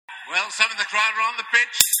Well, some of the crowd are on the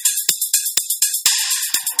pitch.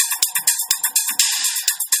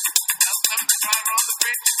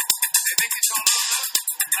 They think it's all over.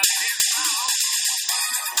 And it is now.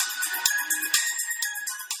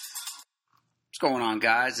 What's going on,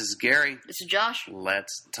 guys? This is Gary. This is Josh.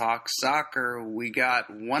 Let's talk soccer. We got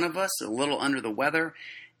one of us a little under the weather,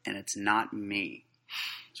 and it's not me.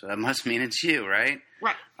 So that must mean it's you, right?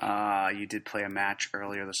 Right. You did play a match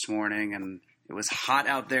earlier this morning, and it was hot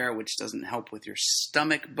out there, which doesn't help with your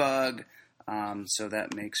stomach bug. So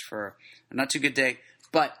that makes for a not too good day.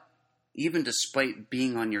 But even despite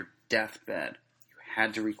being on your deathbed, you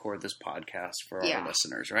had to record this podcast for our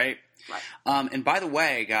listeners, right? Right. And by the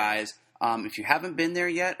way, guys, if you haven't been there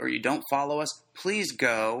yet or you don't follow us, please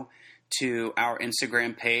go to our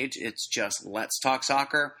Instagram page. It's just Let's Talk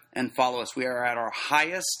Soccer, and follow us. We are at our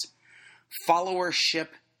highest followership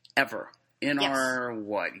ever in our,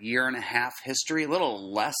 year and a half history? A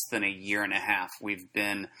little less than a year and a half we've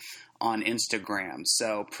been on Instagram.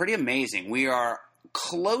 So pretty amazing. We are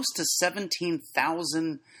close to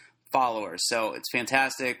 17,000 followers. So it's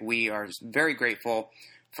fantastic. We are very grateful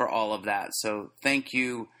for all of that. So thank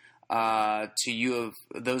you to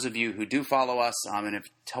those of you who do follow us and have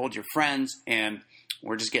told your friends, and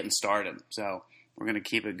we're just getting started. So we're going to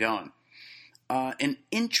keep it going. An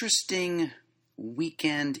interesting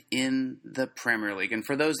weekend in the Premier League. And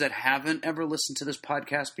for those that haven't ever listened to this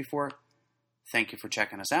podcast before, thank you for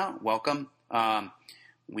checking us out. Welcome.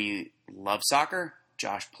 We love soccer.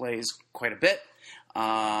 Josh plays quite a bit.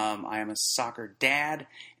 I am a soccer dad,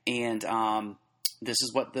 and this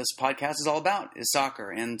is what this podcast is all about, is soccer.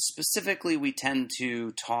 And specifically, we tend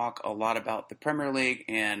to talk a lot about the Premier League,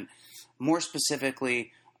 and more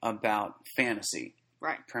specifically about fantasy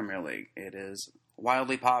Premier League. It is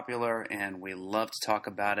wildly popular, and we love to talk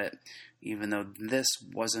about it, even though this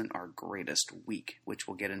wasn't our greatest week, which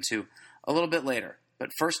we'll get into a little bit later.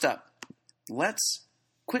 But first up, let's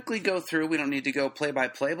quickly go through, we don't need to go play by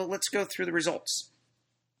play, but let's go through the results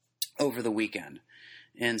over the weekend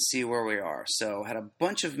and see where we are. So had a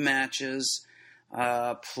bunch of matches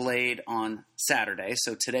played on Saturday.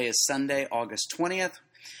 So today is Sunday, August 20th.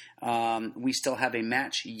 We still have a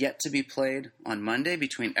match yet to be played on Monday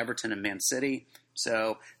between Everton and Man City.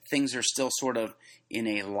 So things are still sort of in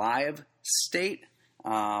a live state,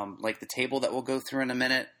 like the table that we'll go through in a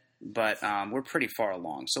minute. But we're pretty far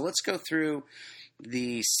along. So let's go through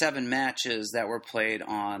the 7 matches that were played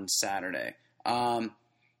on Saturday.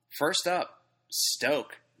 First up,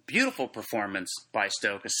 Stoke. Beautiful performance by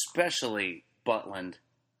Stoke, especially Butland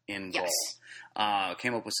in goal. Yes.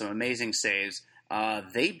 Came up with some amazing saves.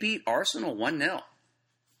 They beat Arsenal 1-0.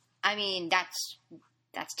 I mean, that's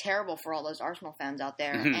terrible for all those Arsenal fans out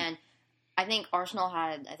there. Mm-hmm. And I think Arsenal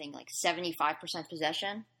had, like 75%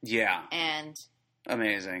 possession. Yeah. And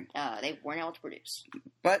amazing. They weren't able to produce.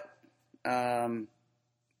 But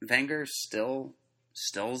Wenger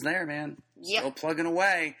still's there, man. Yep. Still plugging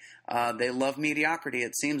away. They love mediocrity,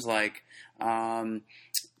 it seems like. Lacazette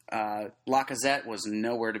was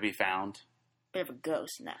nowhere to be found. Bit of a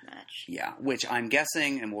ghost in that match. Yeah, which I'm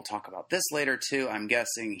guessing, and we'll talk about this later too, I'm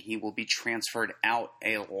guessing he will be transferred out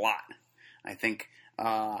a lot. I think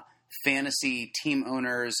fantasy team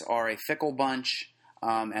owners are a fickle bunch,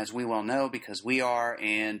 as we well know, because we are,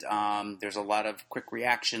 and there's a lot of quick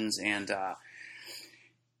reactions, and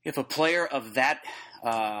if a player of that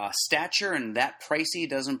stature and that pricey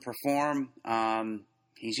doesn't perform,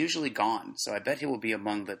 he's usually gone. So I bet he will be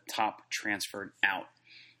among the top transferred out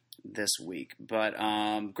this week. But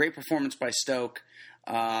great performance by Stoke.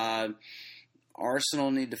 Arsenal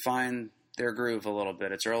need to find their groove a little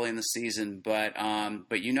bit. It's early in the season, but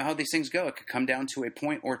you know how these things go. It could come down to a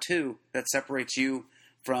point or two that separates you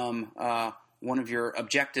from one of your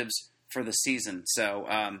objectives for the season. So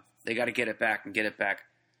they got to get it back and get it back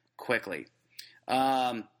quickly.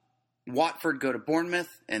 Watford go to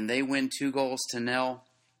Bournemouth, and they win 2-0.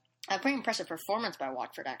 A pretty impressive performance by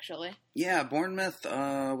Watford, actually. Yeah, Bournemouth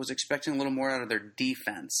was expecting a little more out of their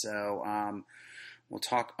defense. So we'll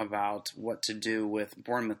talk about what to do with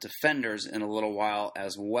Bournemouth defenders in a little while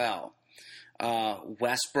as well.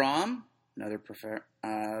 West Brom, another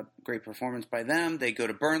great performance by them. They go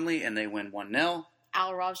to Burnley, and they win 1-0.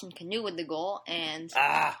 Al Robson-Kanu with the goal, and...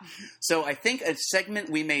 So I think a segment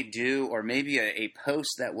we may do, or maybe a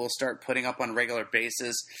post that we'll start putting up on a regular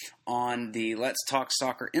basis on the Let's Talk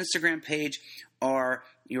Soccer Instagram page, are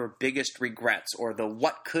your biggest regrets, or the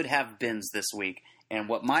what could have beens this week. And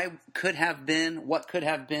what my could have been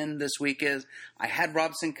this week is, I had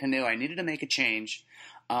Robson-Kanu. I needed to make a change.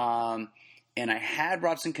 And I had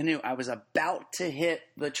Robson-Kanu. I was about to hit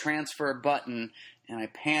the transfer button, and I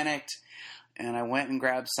panicked. and I went and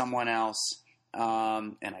grabbed someone else.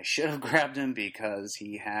 And I should have grabbed him because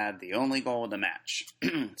he had the only goal of the match.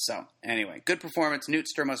 So, anyway, good performance.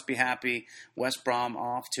 Newtster must be happy. West Brom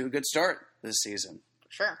off to a good start this season.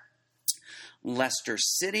 Sure. Leicester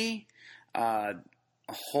City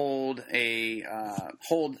hold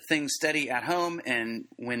things steady at home and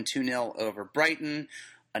win 2-0 over Brighton.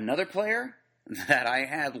 Another player that I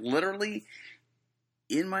had literally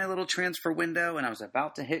in my little transfer window and I was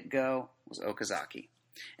about to hit go was Okazaki.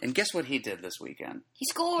 And guess what he did this weekend? He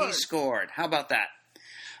scored. He scored. How about that?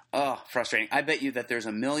 Oh, frustrating. I bet you that there's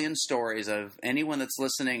a million stories of anyone that's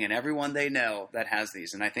listening and everyone they know that has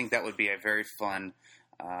these. And I think that would be a very fun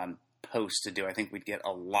post to do. I think we'd get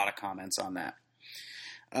a lot of comments on that.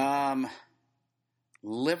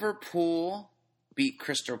 Liverpool beat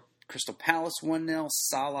Crystal Palace 1-0.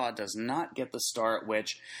 Salah does not get the start,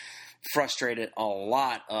 which frustrated a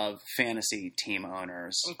lot of fantasy team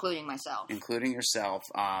owners, including myself, including yourself.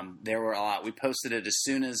 There were a lot. We posted it as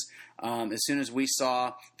soon as we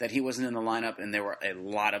saw that he wasn't in the lineup, and there were a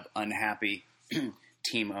lot of unhappy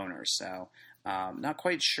team owners. So, not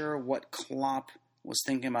quite sure what Klopp was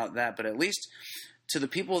thinking about that, but at least to the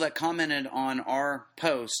people that commented on our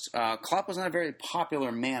post, Klopp was not a very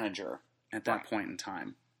popular manager at that point in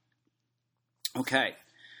time. Okay.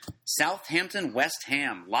 Southampton, West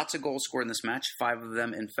Ham. Lots of goals scored in this match, 5 of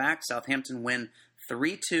them. In fact, Southampton win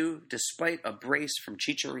 3-2 despite a brace from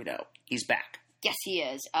Chicharito. He's back. Yes, he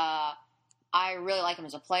is. I really like him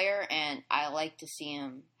as a player, and I like to see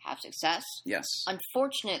him have success. Yes.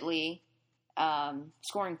 Unfortunately,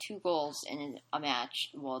 scoring 2 goals in a match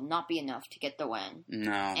will not be enough to get the win.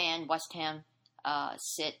 No. And West Ham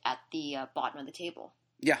sit at the bottom of the table.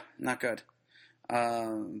 Yeah, not good.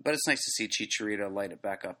 But it's nice to see Chicharito light it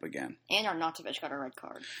back up again. And Arnautovic got a red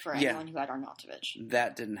card for anyone who had Arnautovic.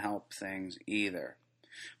 That didn't help things either.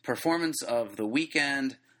 Performance of the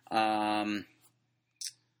weekend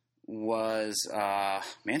was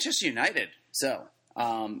Manchester United. So,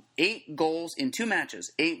 8 goals in 2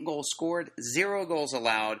 matches. 8 goals scored, 0 goals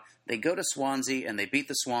allowed. They go to Swansea and they beat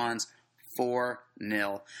the Swans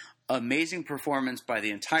 4-0. Amazing performance by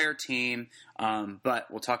the entire team,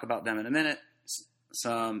 but we'll talk about them in a minute.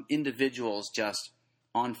 Some individuals just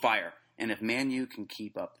on fire. And if Man U can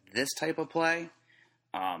keep up this type of play,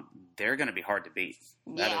 they're going to be hard to beat.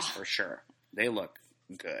 That is for sure. They look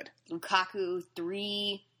good. Lukaku,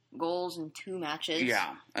 3 goals in 2 matches.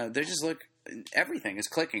 Yeah. They just look, everything is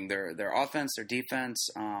clicking. Their offense, their defense,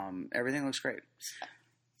 everything looks great.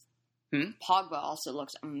 Pogba also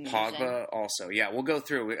looks amazing. Pogba also. Yeah, we'll go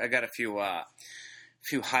through. I got a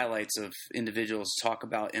few highlights of individuals to talk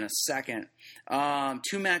about in a second. 2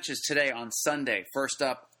 matches today on Sunday. First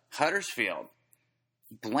up, Huddersfield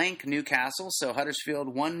blank Newcastle. So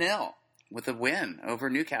Huddersfield 1-0 with a win over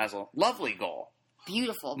Newcastle. Lovely goal.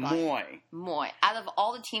 Beautiful. Moy. Out of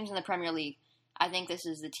all the teams in the Premier League, I think this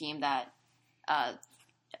is the team that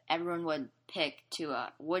everyone wouldn't pick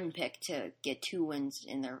to get 2 wins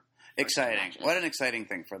in their exciting. What an exciting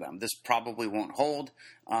thing for them. This probably won't hold,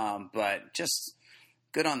 but just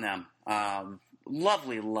good on them.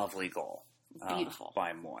 Lovely goal. Beautiful.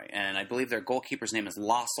 By Moy. And I believe their goalkeeper's name is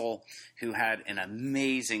Lossell, who had an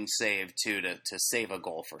amazing save, too, to save a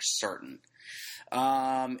goal for certain.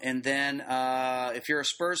 And then if you're a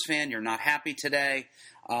Spurs fan, you're not happy today.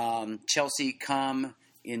 Chelsea come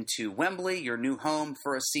into Wembley, your new home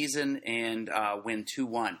for a season, and win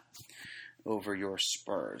 2-1 over your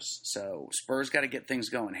Spurs. So Spurs got to get things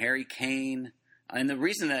going. Harry Kane. And the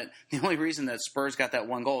only reason that Spurs got that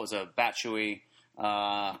 1 goal is a Batshuayi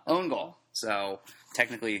own goal. So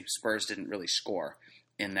technically Spurs didn't really score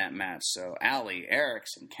in that match. So Ali,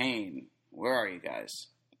 Eriksson, Kane, where are you guys?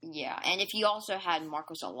 Yeah, and if you also had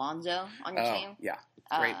Marcos Alonso on your team. Yeah.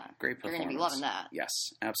 Great performance. You're going to be loving that.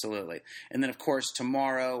 Yes, absolutely. And then, of course,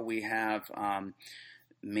 tomorrow we have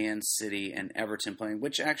Man City and Everton playing,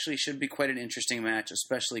 which actually should be quite an interesting match,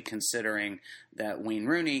 especially considering that Wayne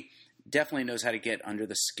Rooney definitely knows how to get under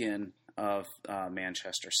the skin of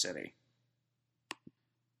Manchester City.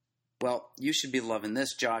 Well, you should be loving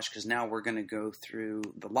this, Josh, because now we're going to go through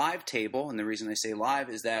the live table. And the reason I say live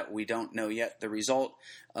is that we don't know yet the result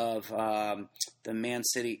of the Man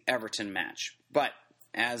City-Everton match. But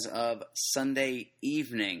as of Sunday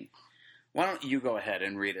evening, why don't you go ahead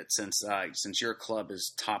and read it since your club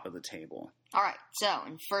is top of the table? All right. So,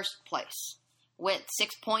 in first place, with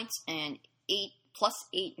 6 points and 8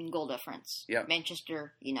 in goal difference,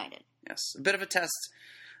 Manchester United. Yes. A bit of a test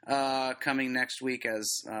coming next week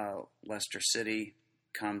as Leicester City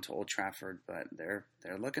come to Old Trafford, but they're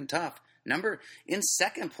looking tough. In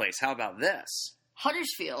second place, how about this?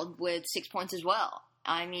 Huddersfield with 6 points as well.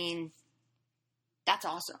 I mean, That's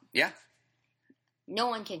awesome. Yeah. No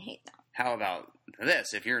one can hate them. How about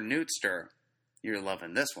this? If you're a Newtster, you're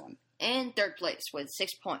loving this one. In third place with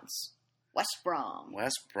 6 points, West Brom.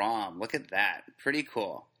 West Brom. Look at that. Pretty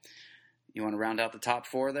cool. You want to round out the top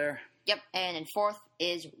 4 there? Yep, and in fourth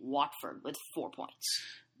is Watford with 4 points.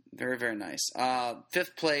 Very, very nice.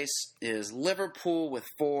 Fifth place is Liverpool with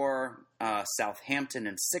 4. Southampton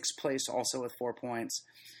in sixth place, also with 4 points.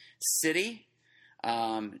 City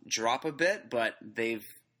drop a bit, but they've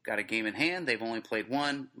got a game in hand. They've only played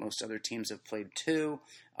 1. Most other teams have played 2.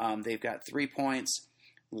 They've got 3 points.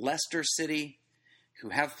 Leicester City, who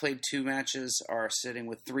have played 2 matches, are sitting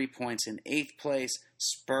with 3 points in 8th place.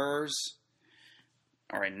 Spurs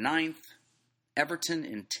are in 9th. Everton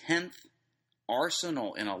in 10th.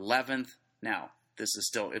 Arsenal in 11th. Now, this is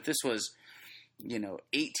still, if this was,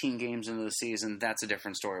 18 games into the season, that's a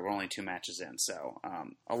different story. We're only 2 matches in. So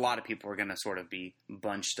a lot of people are going to sort of be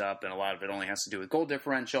bunched up, and a lot of it only has to do with goal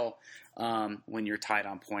differential when you're tied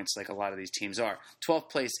on points like a lot of these teams are. 12th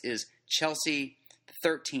place is Chelsea,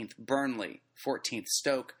 13th Burnley, 14th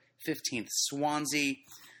Stoke, 15th Swansea,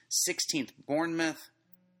 16th Bournemouth,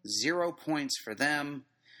 0 points for them.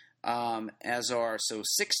 So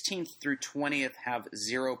 16th through 20th have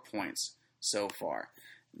 0 points so far.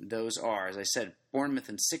 Those are, as I said, Bournemouth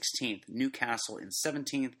in 16th, Newcastle in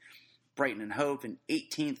 17th, Brighton and Hove in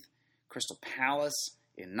 18th, Crystal Palace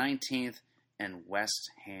in 19th, and West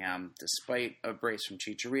Ham, despite a brace from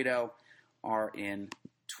Chicharito, are in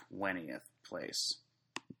 20th place.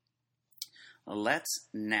 Let's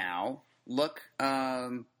now look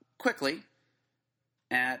quickly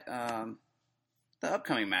at the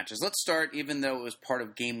upcoming matches. Let's start, even though it was part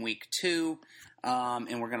of Game Week 2,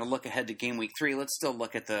 and we're going to look ahead to Game Week 3, let's still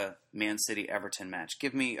look at the Man City-Everton match.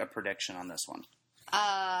 Give me a prediction on this one.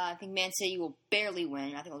 I think Man City will barely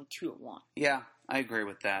win. I think it'll be 2-1. Yeah, I agree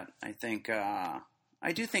with that.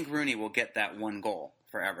 I do think Rooney will get that 1 goal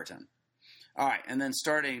for Everton. All right, and then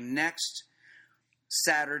starting next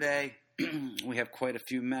Saturday, we have quite a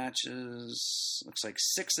few matches. Looks like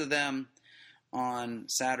 6 of them on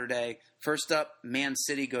Saturday. First up, Man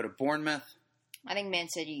City go to Bournemouth. I think Man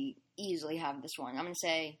City easily have this one. I'm going to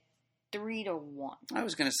say 3-1. I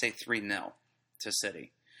was going to say 3-0 to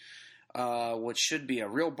City. Which should be a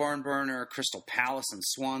real barn burner. Crystal Palace and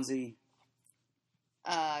Swansea.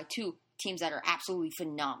 2 teams that are absolutely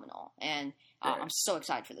phenomenal. And Right. I'm so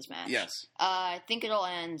excited for this match. Yes. I think it'll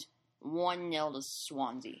end 1-0 to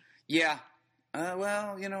Swansea. Yeah.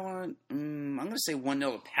 Well, you know what? I'm going to say 1-0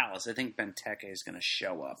 to Palace. I think Benteke is going to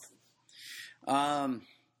show up.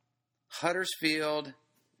 Huddersfield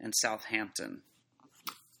and Southampton.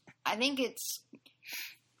 I think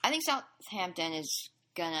Southampton is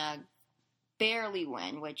gonna barely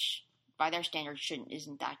win, which by their standards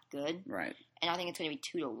isn't that good. Right. And I think it's gonna be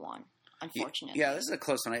 2-1. Unfortunately. Yeah, this is a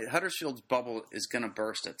close one. Huddersfield's bubble is going to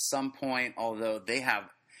burst at some point, although they have,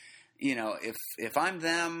 if I'm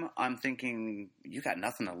them, I'm thinking, you got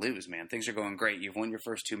nothing to lose, man. Things are going great. You've won your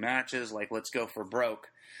first 2 matches. Let's go for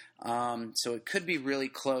broke. So it could be really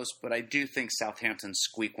close, but I do think Southampton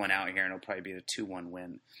squeak one out here, and it'll probably be a 2-1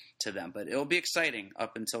 win to them. But it'll be exciting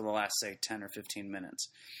up until the last, say, 10 or 15 minutes.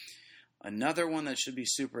 Another one that should be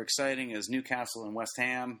super exciting is Newcastle and West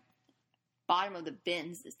Ham. Bottom of the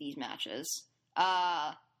bins is these matches.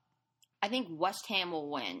 I think West Ham will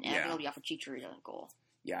win, and I think it'll be off a Chicharito goal.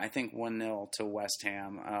 Yeah, I think 1-0 to West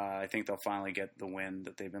Ham. I think they'll finally get the win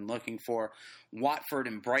that they've been looking for. Watford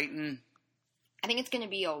and Brighton. I think it's going to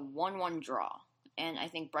be a 1-1 draw, and I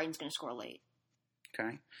think Brighton's going to score late.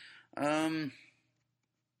 Okay.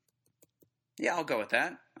 Yeah, I'll go with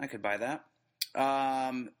that. I could buy that.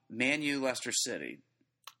 Man U, Leicester City.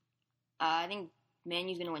 I think Man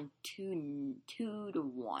U's going to win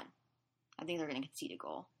 2-1. I think they're going to concede a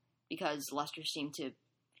goal because Leicester seem to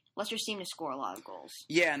score a lot of goals.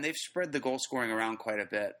 Yeah, and they've spread the goal scoring around quite a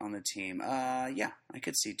bit on the team. Yeah, I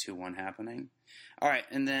could see 2-1 happening. All right,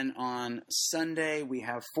 and then on Sunday we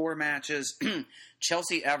have 4 matches.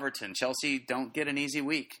 Chelsea-Everton. Chelsea don't get an easy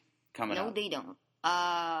week coming up. No, they don't.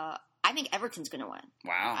 I think Everton's going to win.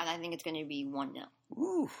 Wow. And I think it's going to be 1-0.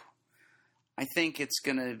 Ooh. I think it's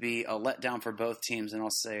going to be a letdown for both teams, and I'll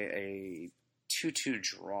say a 2-2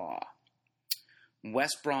 draw.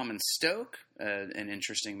 West Brom and Stoke, an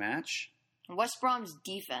interesting match. West Brom's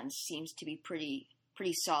defense seems to be pretty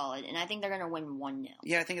solid, and I think they're going to win 1-0.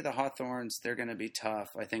 Yeah, I think at the Hawthorns, they're going to be tough.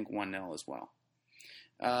 I think 1-0 as well.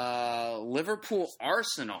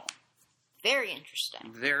 Liverpool-Arsenal. Very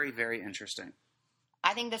interesting. Very, very interesting.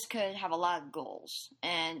 I think this could have a lot of goals,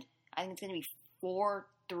 and I think it's going to be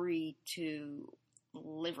 4-3 to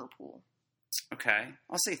Liverpool. Okay.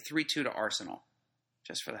 I'll say 3-2 to Arsenal,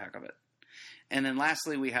 just for the heck of it. And then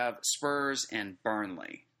lastly, we have Spurs and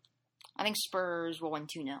Burnley. I think Spurs will win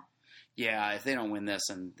 2-0. Yeah, if they don't win this,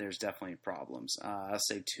 then there's definitely problems. I'll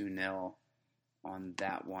say 2-0 on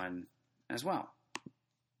that one as well.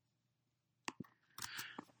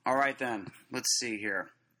 All right, then. Let's see here.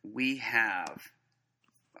 We have...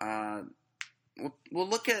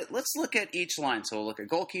 let's look at each line. So we'll look at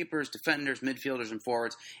goalkeepers, defenders, midfielders, and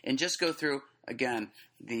forwards, and just go through, again,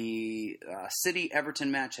 the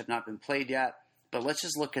City-Everton match have not been played yet, but let's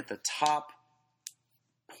just look at the top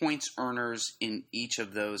points earners in each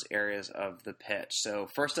of those areas of the pitch. So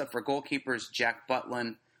first up for goalkeepers, Jack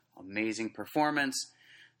Butland, amazing performance,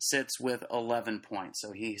 sits with 11 points.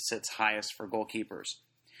 So he sits highest for goalkeepers.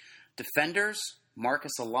 Defenders,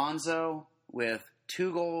 Marcus Alonso with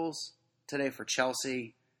 2 goals today for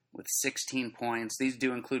Chelsea with 16 points. These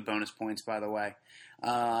do include bonus points, by the way.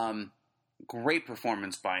 Great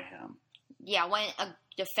performance by him. Yeah, when a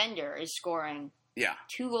defender is scoring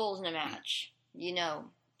 2 goals in a match, you know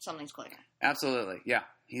something's clicking. Absolutely, yeah.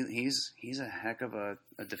 He's a heck of a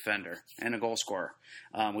defender and a goal scorer,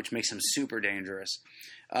 which makes him super dangerous.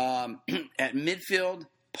 At midfield,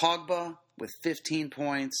 Pogba with 15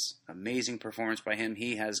 points. Amazing performance by him.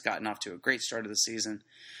 He has gotten off to a great start of the season.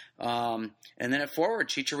 And then at forward,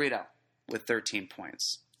 Chicharito with 13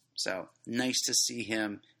 points. So nice to see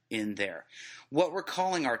him in there. What we're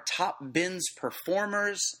calling our top bins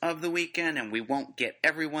performers of the weekend, and we won't get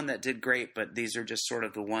everyone that did great, but these are just sort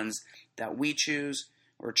of the ones that we chose.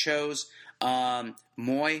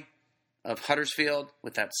 Moy of Huddersfield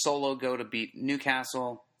with that solo go to beat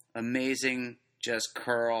Newcastle. Amazing, just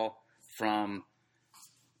curl from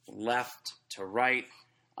left to right,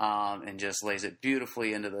 and just lays it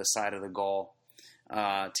beautifully into the side of the goal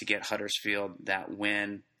to get Huddersfield that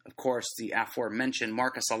win. Of course, the aforementioned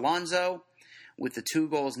Marcus Alonso with the 2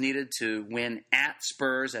 goals needed to win at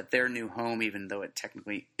Spurs at their new home, even though it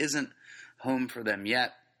technically isn't home for them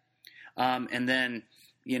yet. And then,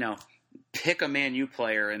 pick a Man U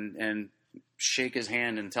player and shake his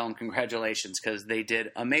hand and tell him congratulations, because they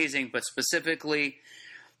did amazing. But specifically,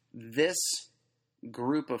 this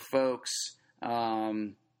group of folks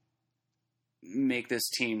make this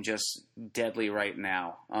team just deadly right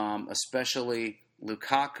now, especially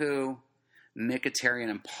Lukaku,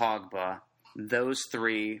 Mkhitaryan, and Pogba. Those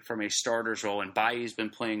 3 from a starter's role, and Bailly's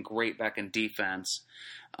been playing great back in defense.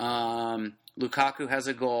 Lukaku has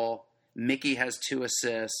a goal. Mickey has 2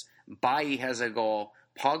 assists. Bailly has a goal.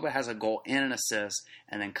 Pogba has a goal and an assist.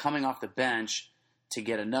 And then coming off the bench to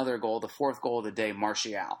get another goal, the 4th goal of the day,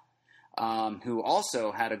 Martial, who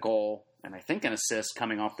also had a goal and I think an assist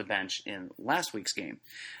coming off the bench in last week's game.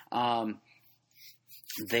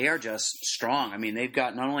 They are just strong. I mean, they've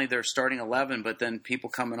got not only their starting 11, but then people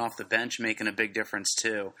coming off the bench making a big difference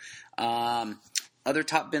too. Other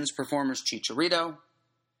top bins performers, Chicharito,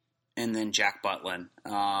 and then Jack Butland,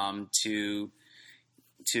 to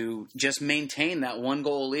just maintain that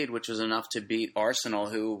 1-goal lead, which was enough to beat Arsenal,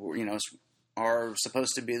 who, are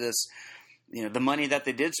supposed to be this, the money that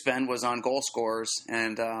they did spend was on goal scorers,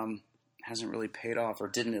 and hasn't really paid off, or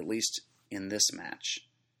didn't, at least in this match.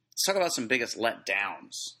 Let's talk about some biggest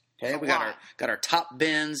letdowns. Okay, we got our top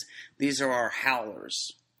bins. These are our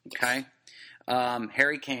howlers. Okay,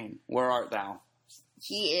 Harry Kane, where art thou?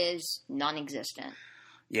 He is non-existent.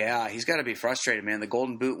 Yeah, he's got to be frustrated, man. The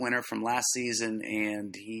Golden Boot winner from last season,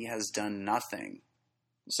 and he has done nothing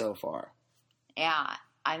so far. Yeah,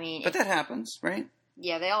 I mean, but that happens, right?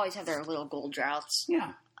 Yeah, they always have their little goal droughts.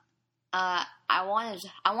 Yeah. I want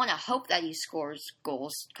to hope that he scores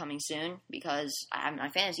goals coming soon, because I have my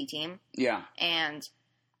fantasy team. Yeah. And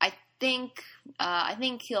I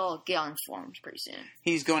think he'll get on form pretty soon.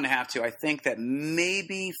 He's going to have to. I think that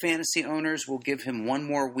maybe fantasy owners will give him one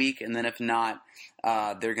more week, and then if not,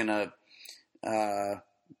 they're going to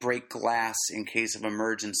break glass in case of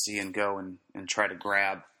emergency and go and try to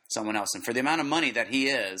grab someone else. And for the amount of money that he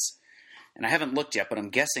is, and I haven't looked yet, but I'm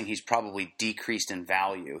guessing he's probably decreased in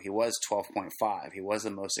value. He was 12.5. He was the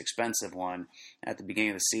most expensive one at the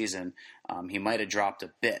beginning of the season. He might have dropped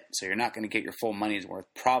a bit, so you're not going to get your full money's worth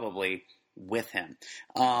probably with him.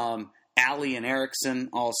 Ali and Eriksson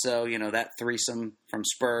also, that threesome from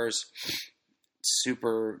Spurs,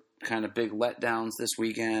 super kind of big letdowns this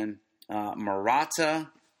weekend. Morata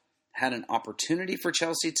had an opportunity for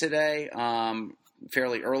Chelsea today,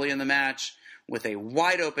 fairly early in the match, with a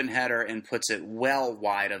wide-open header and puts it well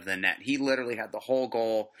wide of the net. He literally had the whole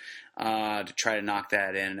goal to try to knock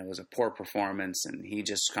that in. It was a poor performance, and he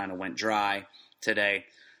just kind of went dry today.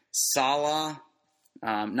 Salah,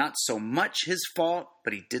 not so much his fault,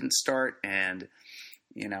 but he didn't start, and,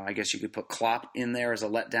 I guess you could put Klopp in there as a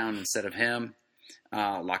letdown instead of him.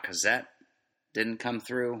 Lacazette didn't come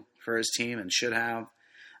through for his team and should have.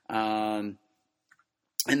 And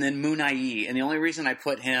then Munai, and the only reason I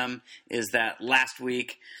put him is that last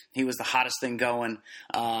week he was the hottest thing going,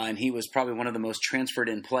 and he was probably one of the most transferred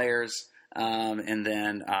in players.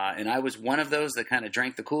 And I was one of those that kind of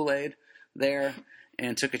drank the Kool-Aid there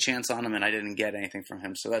and took a chance on him, and I didn't get anything from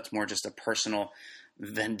him. So that's more just a personal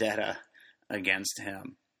vendetta against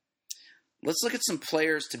him. Let's look at some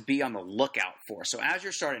players to be on the lookout for. So as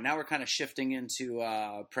you're starting, now we're kind of shifting into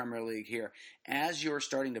Premier League here. As you're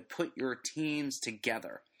starting to put your teams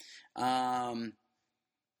together, some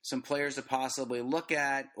players to possibly look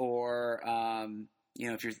at, or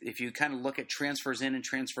if you kind of look at transfers in and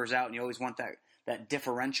transfers out, and you always want that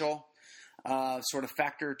differential sort of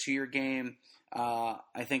factor to your game.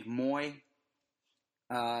 I think Moy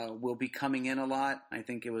will be coming in a lot. I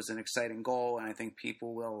think it was an exciting goal, and I think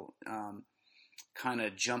people will kind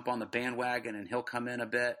of jump on the bandwagon, and he'll come in a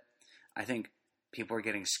bit. I think people are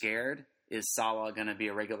getting scared. Is Salah going to be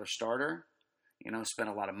a regular starter? Spent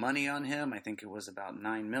a lot of money on him. I think it was about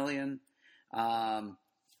 $9 million.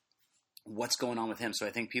 What's going on with him? So I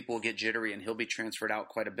think people will get jittery, and he'll be transferred out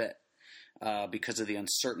quite a bit because of the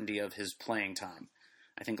uncertainty of his playing time.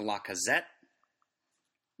 I think Lacazette.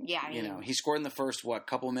 Yeah, he scored in the first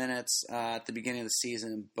couple minutes at the beginning of the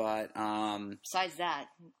season, but besides that,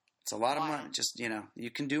 it's a lot of money. Just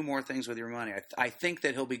you can do more things with your money. I think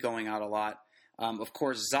that he'll be going out a lot. Of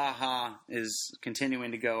course, Zaha is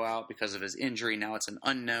continuing to go out because of his injury. Now it's an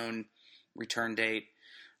unknown return date.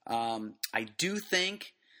 I do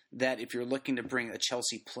think that if you're looking to bring a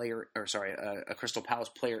a Crystal Palace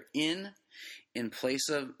player in place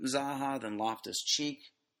of Zaha, then Loftus-Cheek,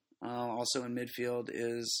 also in midfield,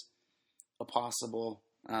 is a possible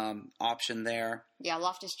option there. Yeah,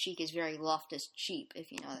 Loftus-Cheek is very Loftus-cheap,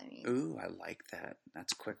 if you know what I mean. Ooh, I like that.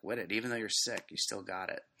 That's quick-witted. Even though you're sick, you still got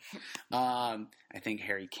it. I think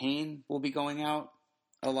Harry Kane will be going out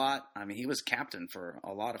a lot. I mean, he was captain for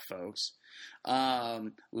a lot of folks.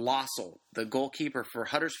 Lossell, the goalkeeper for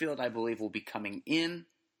Huddersfield, I believe will be coming in.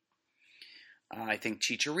 I think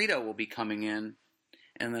Chicharito will be coming in.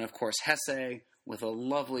 And then, of course, Hesse with a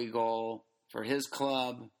lovely goal for his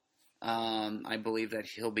club. I believe that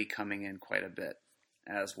he'll be coming in quite a bit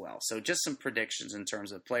as well. So just some predictions in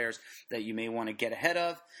terms of players that you may want to get ahead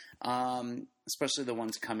of, especially the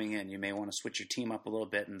ones coming in. You may want to switch your team up a little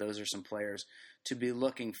bit, and those are some players to be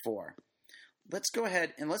looking for. Let's go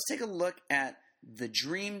ahead and let's take a look at the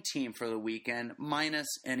dream team for the weekend, minus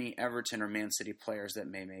any Everton or Man City players that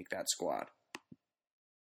may make that squad.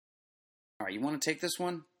 All right, you want to take this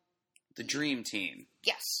one? The dream team.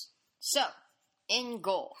 Yes. So, in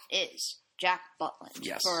goal is Jack Butland.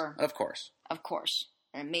 Yes, of course. Of course.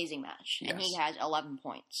 An amazing match. Yes. And he has 11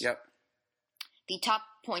 points. Yep. The top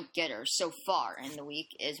point getter so far in the week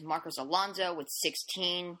is Marcos Alonso with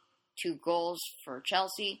 16, 2 goals for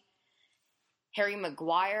Chelsea. Harry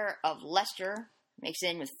Maguire of Leicester makes it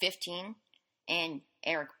in with 15. And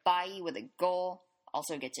Eric Bailly with a goal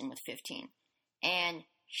also gets in with 15. And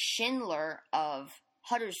Schindler of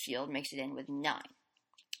Huddersfield makes it in with 9.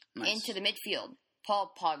 Nice. Into the midfield,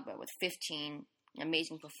 Paul Pogba with 15.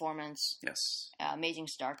 Amazing performance. Yes. Amazing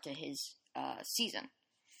start to his season.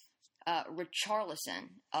 Richarlison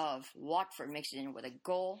of Watford makes it in with a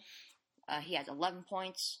goal. He has 11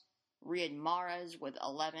 points. Riyad Mahrez with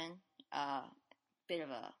 11. Bit of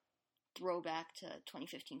a throwback to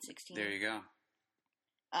 2015-16. There you go.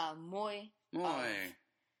 Moy.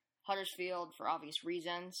 Huddersfield for obvious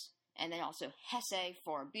reasons. And then also Hesse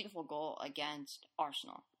for a beautiful goal against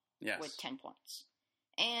Arsenal. Yes. With 10 points.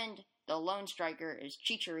 And the lone striker is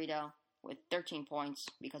Chicharito with 13 points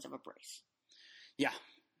because of a brace. Yeah.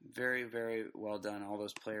 Very, very well done. All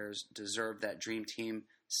those players deserve that dream team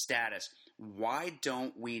status. Why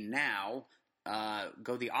don't we now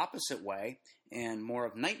go the opposite way and more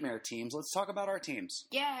of nightmare teams? Let's talk about our teams.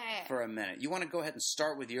 Yeah. For a minute. You want to go ahead and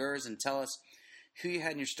start with yours and tell us who you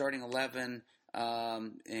had in your starting 11,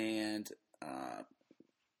 and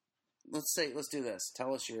let's do this.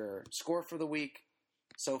 Tell us your score for the week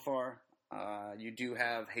so far. You do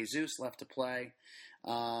have Jesus left to play.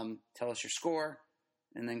 Tell us your score,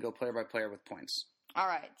 and then go player by player with points. All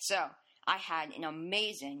right. So I had an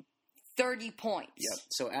amazing 30 points. Yep.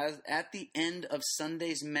 So at the end of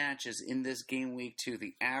Sunday's matches in this game week 2,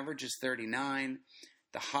 the average is 39,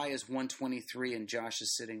 the high is 123, and Josh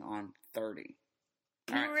is sitting on 30.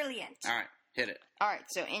 Brilliant. All right. Hit it. All right.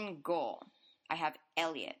 So in goal, I have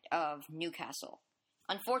Elliott of Newcastle.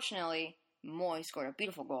 Unfortunately, Moy scored a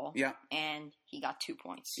beautiful goal. Yep. And he got 2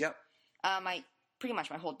 points. Yep. My pretty much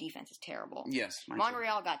my whole defense is terrible. Yes.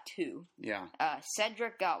 Monreal got 2. Yeah.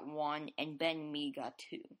 Cedric got 1, and Ben Mee got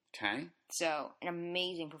 2. Okay. So, an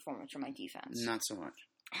amazing performance from my defense. Not so much.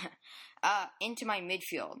 Into my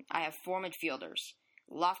midfield, I have 4 midfielders.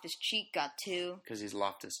 Loftus-Cheek got 2. Because he's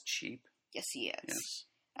Loftus-Cheap? Yes, he is.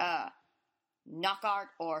 Yes. Knockart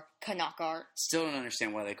or Knockart. Still don't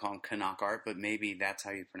understand why they call him Knockart, but maybe that's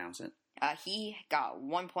how you pronounce it. He got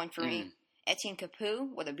 1 point for me. Etienne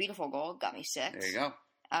Capoue, with a beautiful goal, got me 6. There you go.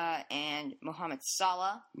 And Mohamed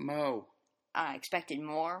Salah. Mo. I expected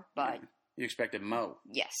more, but... You expected Mo.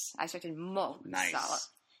 Yes, I expected Mo nice.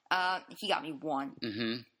 Salah. He got me 1.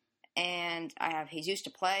 Mm-hmm. And I have Jesus to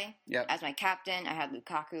play. Yep. As my captain, I had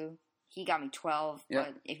Lukaku. He got me 12. Yep.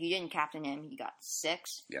 But if you didn't captain him, he got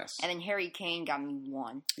 6. Yes. And then Harry Kane got me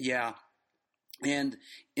 1. Yeah. And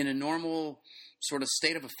in a normal sort of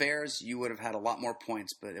state of affairs, you would have had a lot more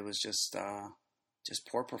points, but it was just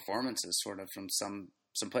poor performances sort of from some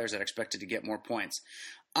players that expected to get more points.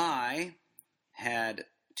 I had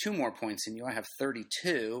 2 more points than you. I have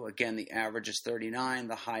 32. Again, the average is 39.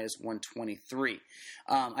 The high is 123.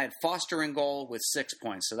 I had Foster in goal with 6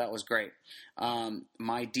 points, so that was great.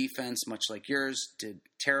 My defense, much like yours, did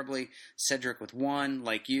terribly. Cedric with 1,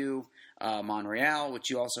 like you. Monreal, which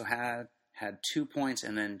you also had 2 points,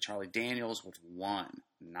 and then Charlie Daniels with 1.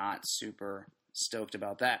 Not super stoked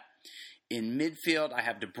about that. In midfield, I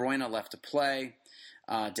have De Bruyne left to play.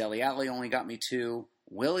 Dele Alli only got me 2.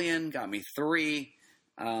 Willian got me 3.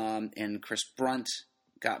 And Chris Brunt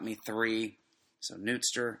got me 3. So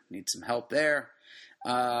Newtster needs some help there.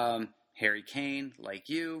 Harry Kane, like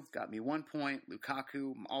you, got me 1 point.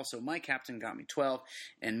 Lukaku, also my captain, got me 12.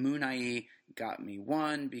 And Munai got me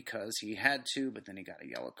 1 because he had to, but then he got a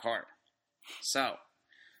yellow card. So,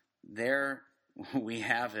 there we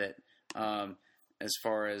have it as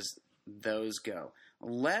far as those go.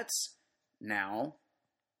 Let's now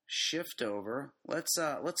shift over. Let's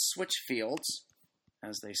switch fields,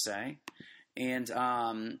 as they say,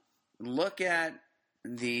 and look at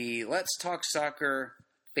the Let's Talk Soccer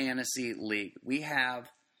Fantasy League. We have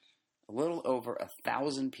a little over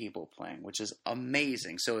 1,000 people playing, which is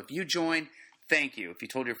amazing. So if you join, thank you. If you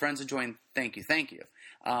told your friends to join, thank you.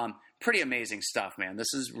 Pretty amazing stuff, man.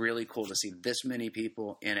 This is really cool to see this many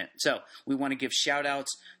people in it. So we want to give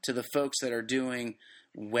shout-outs to the folks that are doing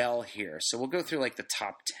well here. So we'll go through like the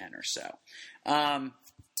top 10 or so.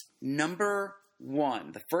 Number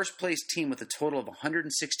 1, the first place team with a total of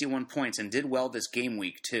 161 points and did well this game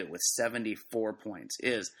week too with 74 points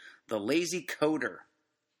is the Lazy Coder.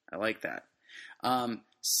 I like that.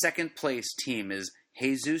 Second place team is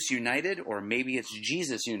Jesus United, or maybe it's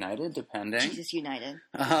Jesus United, depending. Jesus United.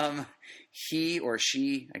 He or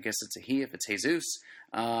she, I guess it's a he if it's Jesus,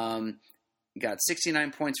 got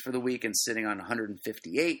 69 points for the week and sitting on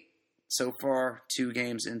 158 so far, 2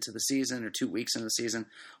 games into the season, or 2 weeks into the season.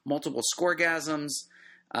 Multiple scoregasms,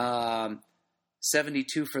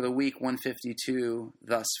 72 for the week, 152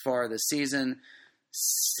 thus far this season.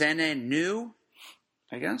 Senenu,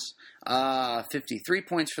 I guess, 53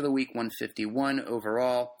 points for the week, 151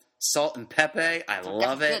 overall. Salt and Pepe, I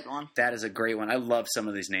love it. That is a great one. I love some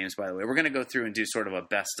of these names, by the way. We're going to go through and do sort of a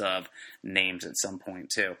best of names at some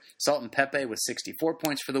point, too. Salt and Pepe with 64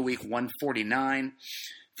 points for the week, 149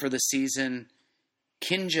 for the season.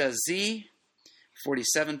 Kinja Z,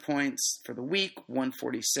 47 points for the week,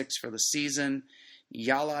 146 for the season.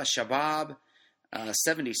 Yala Shabab,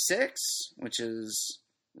 76, which is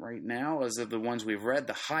right now, as of the ones we've read,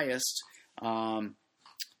 the highest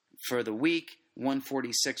for the week.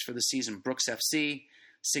 146 for the season. Brooks FC,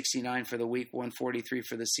 69 for the week, 143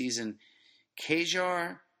 for the season.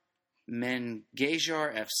 Kajar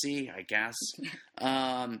Mengajar FC, I guess,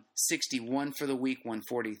 61 for the week,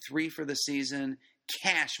 143 for the season.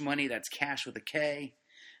 Cash Money, that's cash with a K,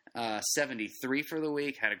 73 for the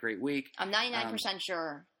week. Had a great week. I'm 99%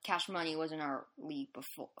 sure Cash Money was in our league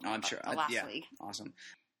before. I'm sure. Last league. Awesome.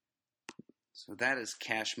 So that is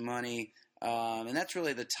Cash Money. And that's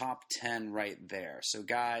really the top 10 right there. So,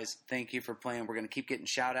 guys, thank you for playing. We're going to keep getting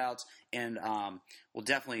shout-outs, and we'll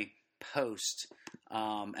definitely post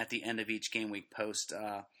at the end of each game week, post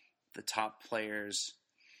the top players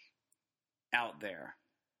out there.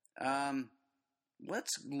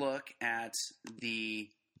 Let's look at the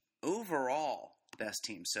overall best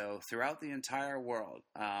team. So, throughout the entire world,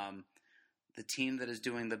 the team that is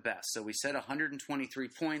doing the best. So, we said 123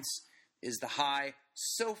 points is the high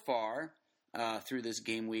so far. Through this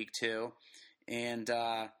game week, too. And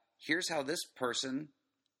here's how this person...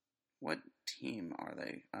 What team are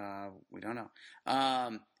they? We don't know.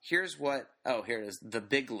 Here's what... Oh, here it is. The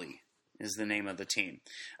Bigly is the name of the team.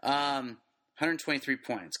 123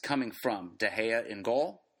 points coming from De Gea in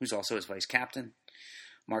goal, who's also his vice captain.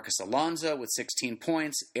 Marcus Alonso with 16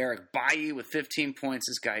 points. Eric Bailly with 15 points.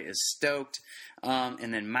 This guy is stoked.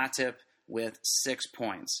 And then Matip with 6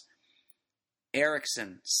 points.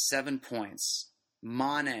 Eriksen, 7 points.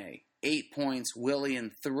 Mane, 8 points.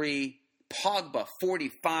 Willian, 3. Pogba,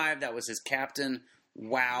 45. That was his captain.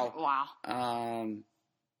 Wow.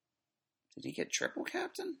 Did he get triple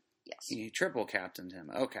captain? Yes. He triple captained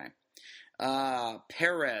him. Okay.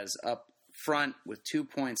 Perez up front with 2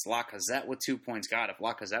 points. Lacazette with 2 points. God, if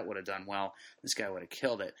Lacazette would have done well, this guy would have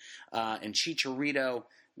killed it. And Chicharito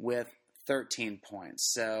with 13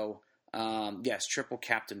 points. So, yes, triple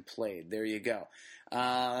captain played. There you go.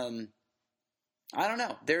 I don't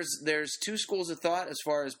know. There's two schools of thought as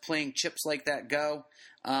far as playing chips like that go.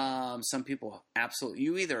 Some people absolutely,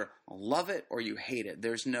 you either love it or you hate it.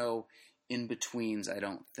 There's no in-betweens, I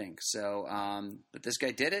don't think. So, but this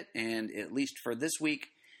guy did it, and at least for this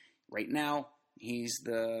week, right now, he's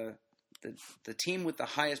the team with the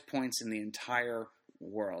highest points in the entire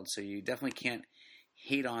world. So you definitely can't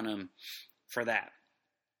hate on him for that.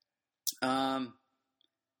 How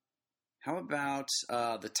about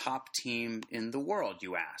the top team in the world,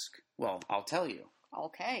 you ask? Well, I'll tell you.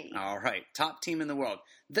 Okay. All right. Top team in the world.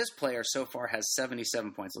 This player so far has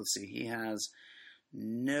 77 points. Let's see. He has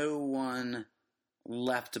no one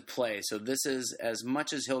left to play. So this is as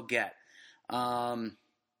much as he'll get.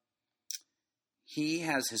 He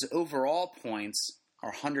has his overall points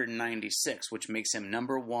are 196, which makes him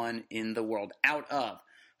number one in the world out of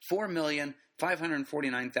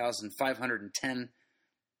 4,549,510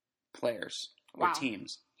 players or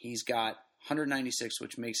teams. He's got 196,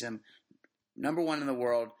 which makes him number one in the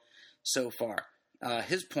world so far.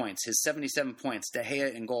 His points, his 77 points, De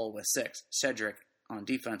Gea in goal with 6, Cedric on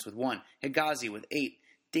defense with 1, Higazi with 8,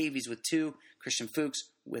 Davies with 2, Christian Fuchs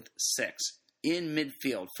with 6. In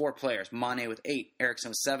midfield, 4 players, Mane with 8,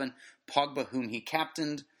 Eriksen with 7, Pogba, whom he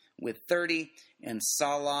captained, with 30, and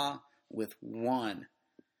Salah with 1.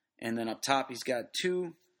 And then up top, he's got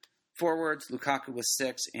 2 forwards, Lukaku with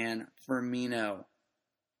 6, and Firmino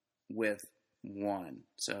with 1.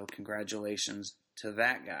 So congratulations to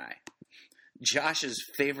that guy. Josh's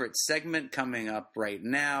favorite segment coming up right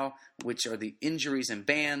now, which are the injuries and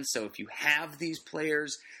bans. So if you have these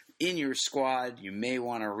players in your squad, you may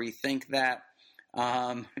want to rethink that.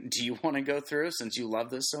 Do you want to go through since you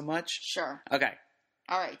love this so much? Sure. Okay.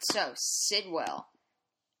 All right. So Sidwell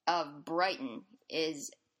of Brighton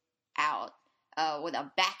is out with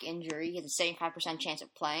a back injury. He has a 75% chance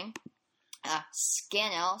of playing.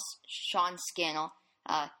 Sean Scannell,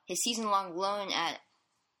 his season-long loan at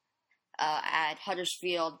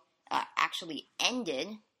Huddersfield actually ended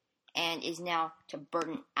and is now to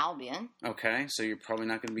Burton Albion. Okay, so you're probably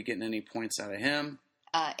not going to be getting any points out of him.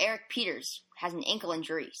 Eric Peters has an ankle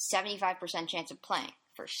injury, 75% chance of playing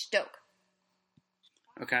for Stoke.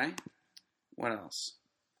 Okay, what else?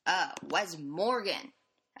 Wes Morgan,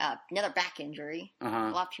 another back injury. Uh-huh.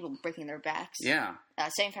 A lot of people breaking their backs. Yeah.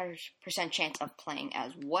 75% chance of playing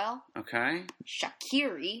as well. Okay.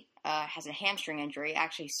 Shaqiri has a hamstring injury. I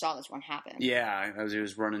actually saw this one happen. Yeah, as he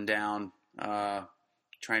was running down,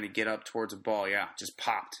 trying to get up towards a ball. Yeah, just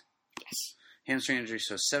popped. Yes. Hamstring injury,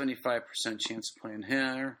 so 75% chance of playing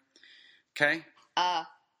here. Okay.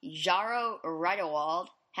 Jaro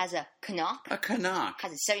Ridewald has a Canuck. A Canuck.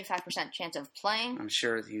 Has a 75% chance of playing. I'm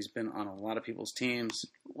sure he's been on a lot of people's teams.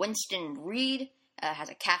 Winston Reed has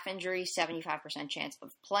a calf injury, 75% chance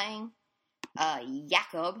of playing.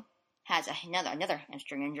 Jakob has another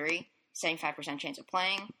hamstring injury, 75% chance of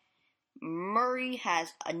playing. Murray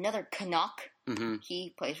has another Canuck. Mm-hmm.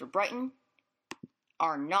 He plays for Brighton.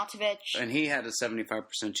 Arnautovic. And he had a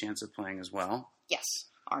 75% chance of playing as well. Yes.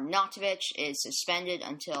 Arnautovic is suspended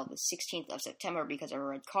until the 16th of September because of a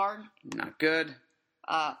red card. Not good.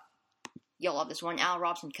 You'll love this one. Al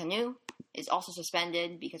Robson-Kanu is also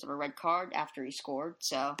suspended because of a red card after he scored,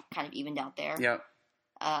 so kind of evened out there. Yep.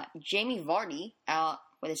 Jamie Vardy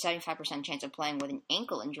with a 75% chance of playing with an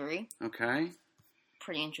ankle injury. Okay.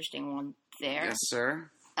 Pretty interesting one there. Yes, sir.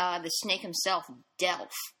 The snake himself,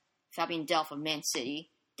 Delph. Fabian Delph of Man City.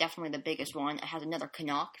 Definitely the biggest one. It has another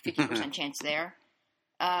Canuck, 50% chance there.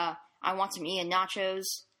 I want some Ian Nachos.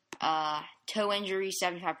 Toe injury,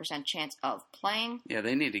 75% chance of playing. Yeah,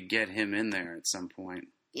 they need to get him in there at some point.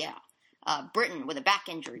 Yeah. Britain with a back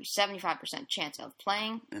injury, 75% chance of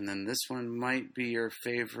playing. And then this one might be your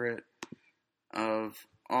favorite of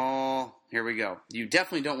all. Here we go. You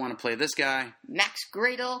definitely don't want to play this guy. Max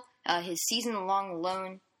Gradle, his season-long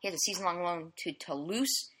loan. He has a season-long loan to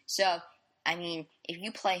Toulouse. So, I mean, if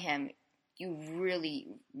you play him, you really,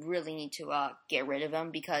 really need to get rid of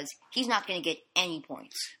him because he's not going to get any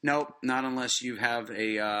points. Nope, not unless you have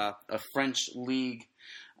a French league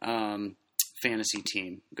fantasy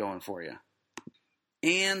team going for you.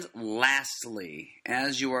 And lastly,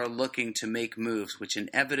 as you are looking to make moves, which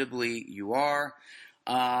inevitably you are,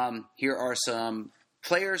 here are some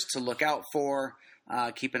players to look out for.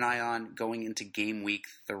 Keep an eye on going into game week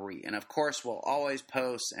 3. And of course, we'll always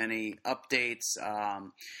post any updates,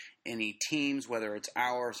 any teams, whether it's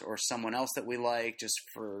ours or someone else that we like, just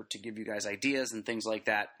to give you guys ideas and things like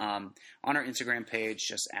that, on our Instagram page,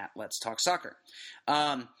 just at Let's Talk Soccer.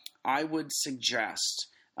 I would suggest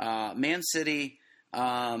Man City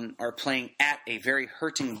are playing at a very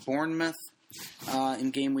hurting Bournemouth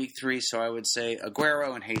in game week 3, so I would say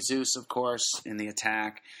Aguero and Jesus, of course, in the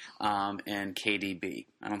attack, and KDB.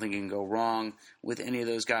 I don't think you can go wrong with any of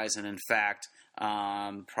those guys, and in fact,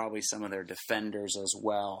 probably some of their defenders as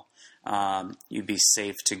well. You'd be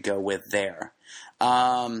safe to go with there.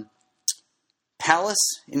 Palace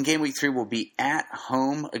in game week 3 will be at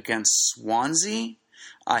home against Swansea.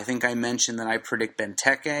 I think I mentioned that I predict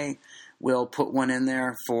Benteke will put one in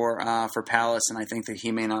there for Palace, and I think that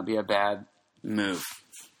he may not be a bad move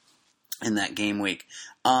in that game week.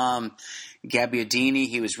 Gabbiadini,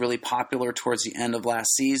 he was really popular towards the end of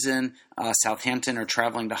last season. Southampton are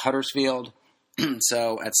traveling to Huddersfield.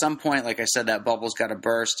 So at some point, like I said, that bubble's got to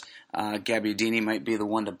burst. Gabbiadini might be the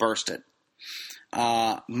one to burst it.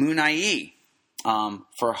 Munai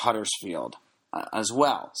for Huddersfield as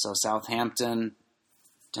well. So Southampton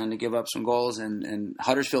tend to give up some goals, and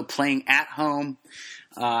Huddersfield playing at home,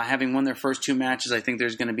 having won their first 2 matches, I think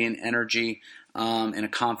there's going to be an energy and a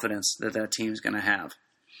confidence that team's going to have.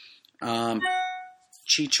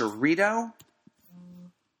 Chicharito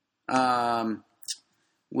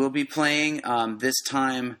will be playing this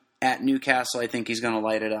time at Newcastle. I think he's going to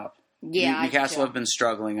light it up. Yeah, Newcastle have been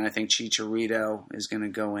struggling, and I think Chicharito is going to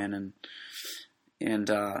go in and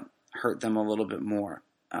hurt them a little bit more.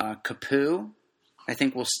 Capu, I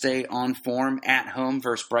think, will stay on form at home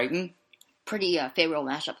versus Brighton. Pretty favorable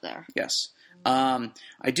matchup there. Yes.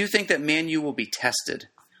 I do think that Man U will be tested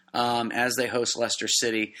as they host Leicester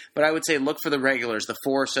City, but I would say look for the regulars, the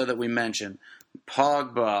 4 or so that we mentioned.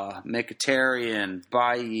 Pogba, Mkhitaryan,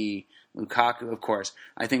 Bailly, Lukaku, of course.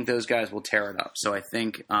 I think those guys will tear it up. So I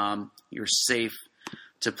think you're safe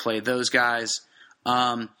to play those guys.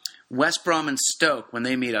 West Brom and Stoke, when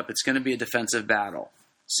they meet up, it's going to be a defensive battle.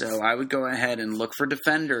 So I would go ahead and look for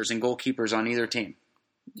defenders and goalkeepers on either team.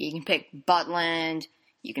 You can pick Butland.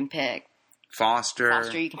 You can pick Foster.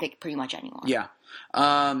 You can pick pretty much anyone. Yeah.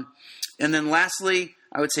 And then lastly,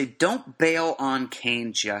 I would say don't bail on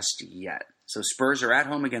Kane just yet. So Spurs are at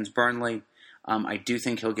home against Burnley. I do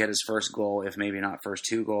think he'll get his first goal, if maybe not first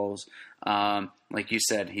 2 goals. Like you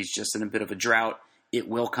said, he's just in a bit of a drought. It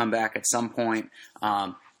will come back at some point.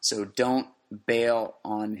 So don't bail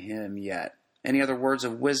on him yet. Any other words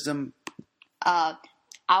of wisdom? I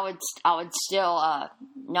would still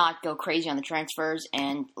not go crazy on the transfers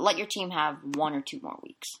and let your team have 1 or 2 more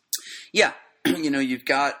weeks. Yeah. You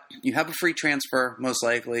have a free transfer, most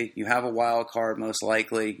likely. You have a wild card, most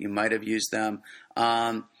likely. You might have used them.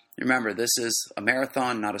 Remember, this is a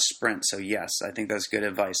marathon, not a sprint. So yes, I think that's good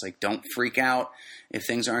advice. Like, don't freak out if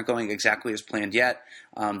things aren't going exactly as planned yet.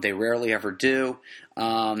 They rarely ever do.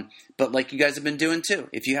 But like you guys have been doing too,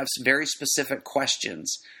 if you have some very specific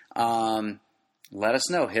questions, let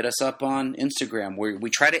us know. Hit us up on Instagram. We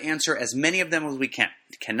try to answer as many of them as we can.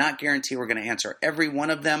 Cannot guarantee we're going to answer every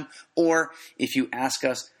one of them. Or if you ask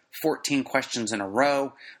us 14 questions in a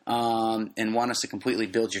row and want us to completely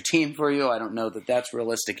build your team for you, I don't know that that's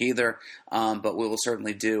realistic either. But we will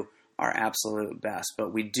certainly do our absolute best.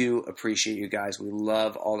 But we do appreciate you guys. We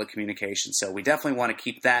love all the communication. So we definitely want to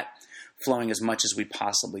keep that flowing as much as we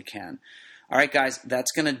possibly can. All right, guys,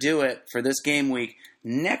 that's going to do it for this game week.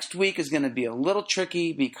 Next week is going to be a little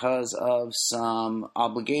tricky because of some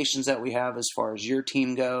obligations that we have as far as your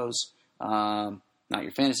team goes. Not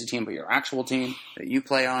your fantasy team, but your actual team that you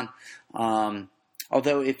play on.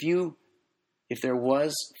 Although if there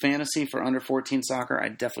was fantasy for under 14 soccer,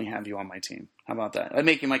 I'd definitely have you on my team. How about that? I'd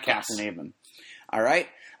make you my captain, even. All right.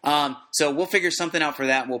 So we'll figure something out for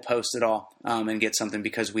that. We'll post it all and get something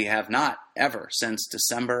because we have not ever since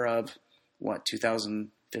December of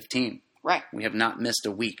 2015. Right. We have not missed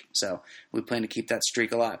a week. So we plan to keep that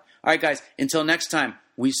streak alive. All right, guys. Until next time,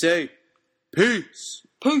 we say peace.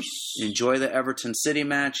 Peace. Enjoy the Everton City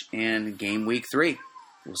match and game week 3.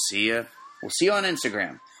 We'll see you on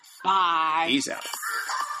Instagram. Bye. Peace out.